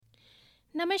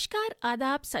नमस्कार,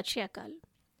 आदाब, सत श्री अकाल।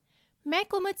 मैं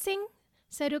कुमुद सिंह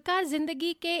सरोकार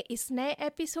ज़िंदगी के इस नए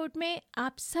एपिसोड में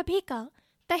आप सभी का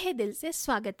तहे दिल से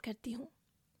स्वागत करती हूँ।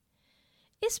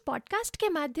 इस पॉडकास्ट के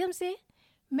माध्यम से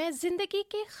मैं ज़िंदगी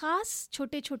के ख़ास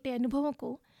छोटे छोटे अनुभवों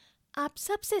को आप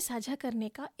सबसे साझा करने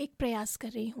का एक प्रयास कर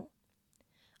रही हूँ।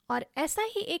 और ऐसा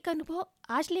ही एक अनुभव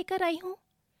आज लेकर आई हूँ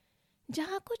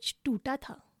जहाँ कुछ टूटा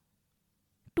था।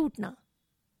 टूटना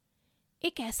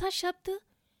एक ऐसा शब्द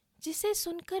जिसे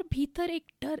सुनकर भीतर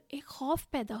एक डर, एक खौफ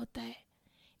पैदा होता है,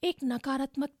 एक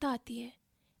नकारात्मकता आती है,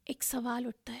 एक सवाल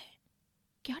उठता है,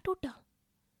 क्या टूटा?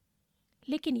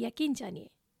 लेकिन यकीन जानिए,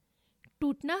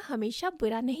 टूटना हमेशा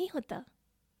बुरा नहीं होता।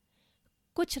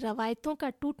 कुछ रवायतों का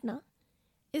टूटना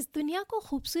इस दुनिया को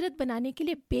खूबसूरत बनाने के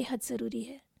लिए बेहद ज़रूरी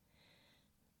है।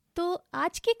 तो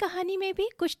आज की कहानी में भी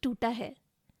कुछ टूटा है।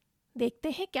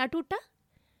 देखते हैं क्या टूटा।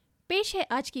 पेश है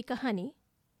आज की कहानी,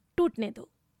 टूटने दो।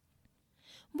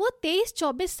 वो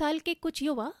 23-24 साल के कुछ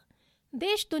युवा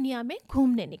देश दुनिया में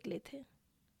घूमने निकले थे।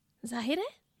 जाहिर है,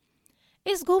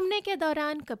 इस घूमने के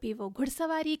दौरान कभी वो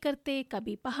घुड़सवारी करते,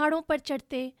 कभी पहाड़ों पर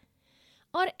चढ़ते,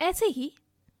 और ऐसे ही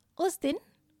उस दिन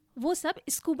वो सब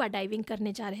स्कूबा डाइविंग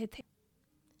करने जा रहे थे।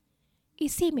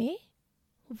 इसी में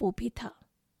वो भी था।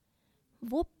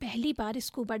 वो पहली बार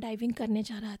स्कूबा डाइविंग करने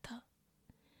जा रहा था।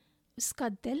 उसका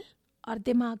दिल और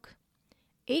दिमाग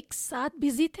एक साथ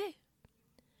बिजी थे।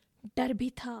 डर भी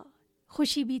था,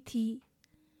 खुशी भी थी।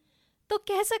 तो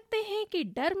कह सकते हैं कि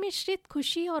डर मिश्रित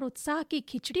खुशी और उत्साह की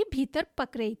खिचड़ी भीतर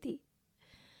पक रही थी।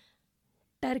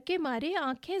 डर के मारे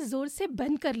आंखें जोर से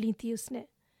बंद कर ली थी उसने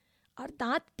और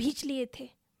दांत भींच लिए थे।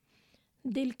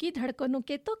 दिल की धड़कनों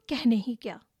के तो कहने ही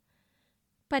क्या,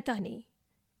 पता नहीं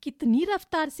कितनी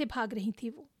रफ्तार से भाग रही थी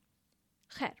वो।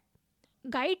 खैर,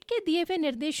 गाइड के दिए हुए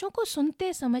निर्देशों को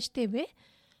सुनते समझते हुए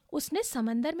उसने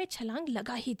समंदर में छलांग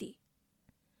लगा ही दी।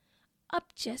 अब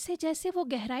जैसे जैसे वो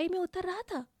गहराई में उतर रहा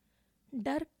था,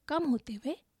 डर कम होते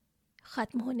हुए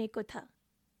खत्म होने को था।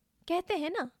 कहते हैं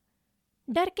ना,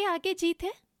 डर के आगे जीत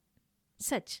है।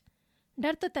 सच,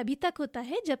 डर तो तभी तक होता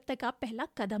है जब तक आप पहला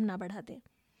कदम ना बढ़ा दें।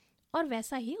 और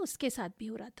वैसा ही उसके साथ भी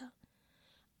हो रहा था।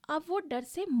 अब वो डर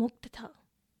से मुक्त था।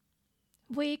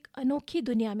 वो एक अनोखी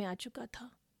दुनिया में आ चुका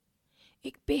था।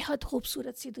 एक बेहद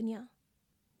खूबसूरत सी दुनिया,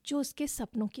 जो उसके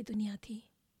सपनों की दुनिया थी।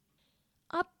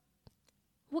 अब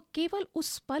वो केवल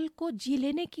उस पल को जी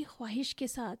लेने की ख्वाहिश के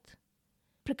साथ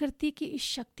प्रकृति की इस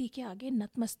शक्ति के आगे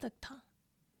नतमस्तक था,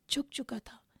 झुक चुका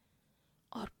था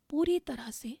और पूरी तरह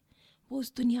से वो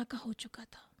उस दुनिया का हो चुका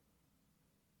था।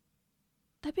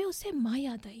 तभी उसे माँ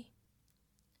याद आई।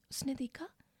 उसने देखा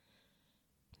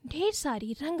ढेर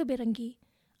सारी रंग बिरंगी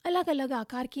अलग अलग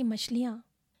आकार की मछलियाँ,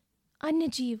 अन्य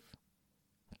जीव,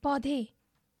 पौधे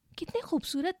कितने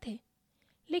खूबसूरत थे।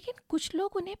 लेकिन कुछ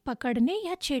लोग उन्हें पकड़ने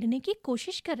या छेड़ने की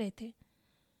कोशिश कर रहे थे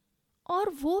और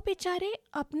वो बेचारे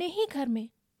अपने ही घर में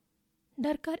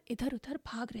डरकर इधर उधर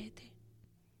भाग रहे थे।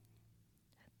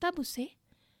 तब उसे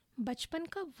बचपन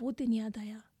का वो दिन याद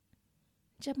आया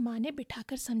जब माँ ने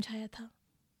बिठाकर समझाया था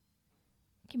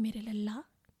कि मेरे लल्ला,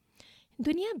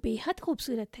 दुनिया बेहद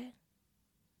खूबसूरत है,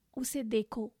 उसे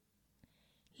देखो,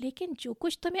 लेकिन जो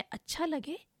कुछ तुम्हें अच्छा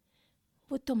लगे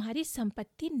वो तुम्हारी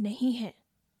संपत्ति नहीं है।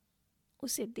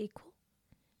 उसे देखो,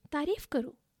 तारीफ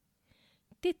करो।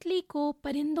 तितली को,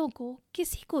 परिंदों को,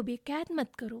 किसी को भी कैद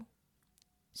मत करो।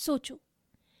 सोचो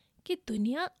कि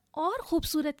दुनिया और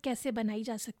खूबसूरत कैसे बनाई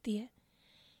जा सकती है,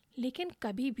 लेकिन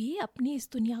कभी भी अपनी इस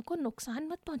दुनिया को नुकसान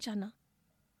मत पहुंचाना।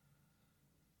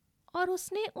 और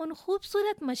उसने उन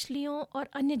खूबसूरत मछलियों और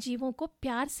अन्य जीवों को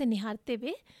प्यार से निहारते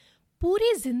हुए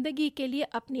पूरी जिंदगी के लिए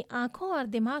अपनी आंखों और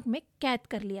दिमाग में कैद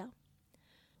कर लिया।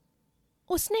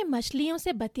 उसने मछलियों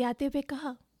से बतियाते हुए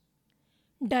कहा,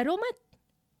 डरो मत,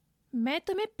 मैं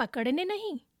तुम्हें पकड़ने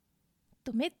नहीं,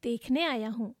 तुम्हें देखने आया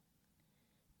हूं।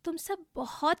 तुम सब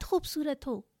बहुत खूबसूरत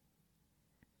हो।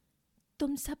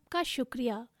 तुम सबका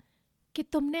शुक्रिया कि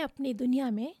तुमने अपनी दुनिया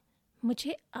में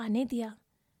मुझे आने दिया,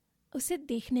 उसे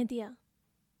देखने दिया।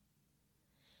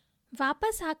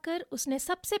 वापस आकर उसने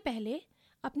सबसे पहले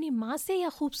अपनी माँ से यह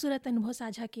खूबसूरत अनुभव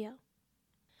साझा किया।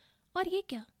 और ये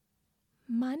क्या,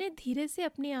 माँ ने धीरे से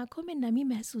अपनी आंखों में नमी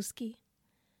महसूस की।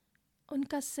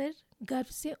 उनका सिर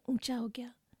गर्व से ऊंचा हो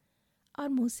गया और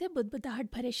मुंह से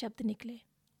बुदबुदाहट भरे शब्द निकले,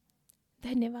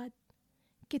 धन्यवाद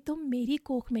कि तुम मेरी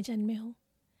कोख में जन्मे हो।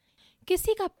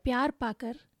 किसी का प्यार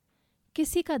पाकर,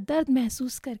 किसी का दर्द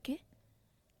महसूस करके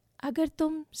अगर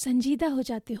तुम संजीदा हो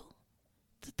जाते हो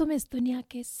तो तुम इस दुनिया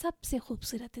के सबसे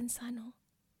खूबसूरत इंसान हो।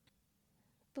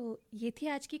 तो ये थी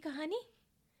आज की कहानी।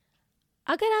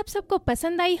 अगर आप सबको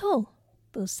पसंद आई हो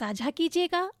तो साझा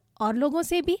कीजिएगा और लोगों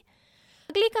से भी।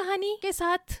 अगली कहानी के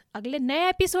साथ अगले नए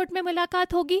एपिसोड में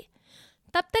मुलाकात होगी।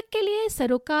 तब तक के लिए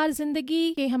सरोकार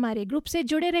जिंदगी के हमारे ग्रुप से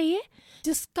जुड़े रहिए,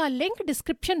 जिसका लिंक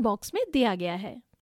डिस्क्रिप्शन बॉक्स में दिया गया है।